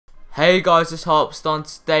Hey guys, it's Harpston.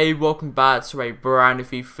 Today, welcome back to a brand new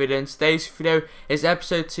FIFA video. And today's video is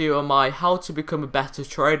episode 2 of my How to Become a Better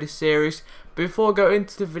Trader series. Before I go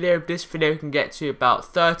into the video, this video can get to about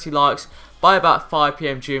 30 likes by about 5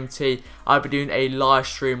 PM GMT. I'll be doing a live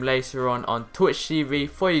stream later on Twitch TV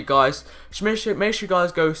for you guys. So make sure you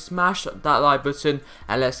guys go smash that like button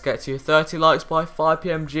and let's get to 30 likes by 5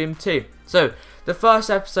 PM GMT. So, the first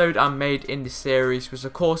episode I made in this series was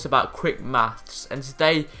of course about quick maths, and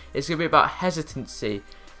today it's going to be about hesitancy.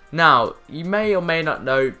 Now, you may or may not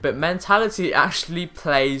know, but mentality actually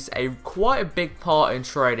plays quite a big part in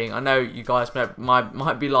trading. I know you guys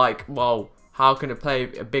might be like, well, how can it play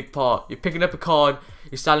a big part? You're picking up a card,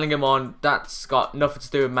 you're selling them on, that's got nothing to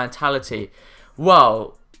do with mentality.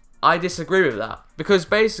 Well, I disagree with that, because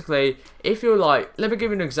basically, if you're like, let me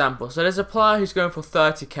give you an example. So there's a player who's going for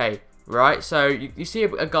 30k. Right, so you see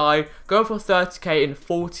a guy going for 30k in the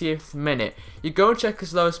 40th minute. You go and check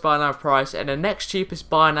his lowest buy now price, and the next cheapest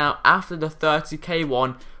buy now after the 30k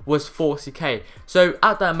one was 40k. So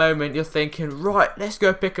at that moment, you're thinking, right, let's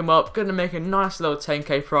go pick him up. Gonna make a nice little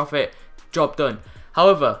 10k profit. Job done.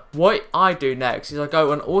 However, what I do next is I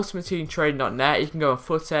go on ultimateteamtrading.net. You can go on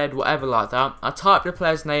Foothead, whatever like that. I type the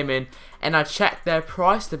player's name in and I check their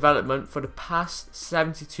price development for the past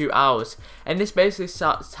 72 hours. And this basically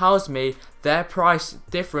tells me their price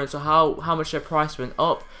difference, or how much their price went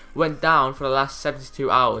up, went down for the last 72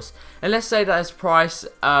 hours. And let's say that his price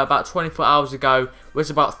about 24 hours ago was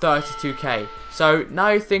about 32k. So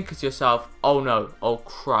now you think to yourself, oh no, oh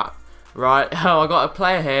crap, right? I got a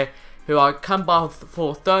player here who I can buy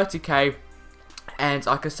for 30k and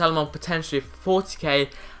I can sell them on potentially 40k.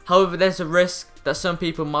 However, there's a risk that some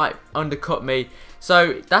people might undercut me.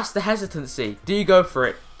 So that's the hesitancy. Do you go for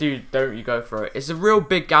it? Don't you go for it? It's a real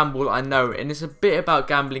big gamble, I know, and it's a bit about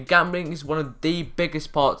gambling. Gambling is one of the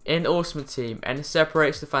biggest parts in Ultimate Team, and it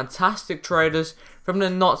separates the fantastic traders from the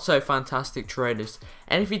not so fantastic traders.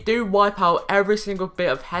 And if you do wipe out every single bit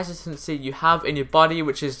of hesitancy you have in your body,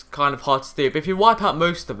 which is kind of hard to do, but if you wipe out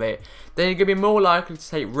most of it, then you're going to be more likely to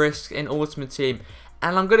take risks in Ultimate Team.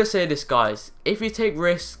 And I'm going to say this, guys, if you take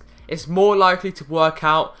risks, it's more likely to work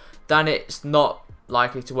out than it's not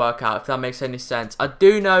likely to work out, if that makes any sense. I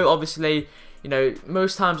do know, obviously, you know,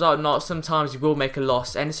 most times out not, sometimes you will make a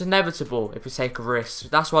loss, and it's inevitable if you take a risk.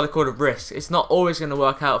 That's why they call it risk. It's not always going to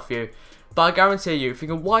work out for you. But I guarantee you, if you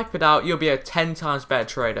can wipe it out, you'll be a 10 times better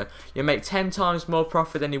trader. You'll make 10 times more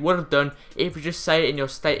profit than you would have done if you just stay in your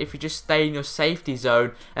safety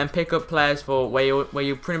zone and pick up players for where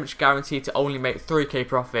you're pretty much guaranteed to only make 3k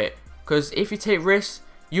profit. Because if you take risks,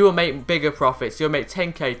 you will make bigger profits. You'll make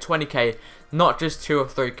 10k, 20k, not just 2 or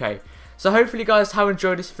 3k. So hopefully you guys have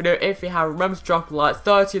enjoyed this video. If you have, remember to drop a like,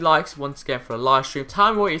 30 likes once again for a live stream.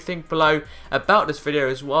 Tell me what you think below about this video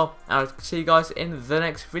as well. And I'll see you guys in the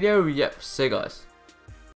next video. Yep, see you guys.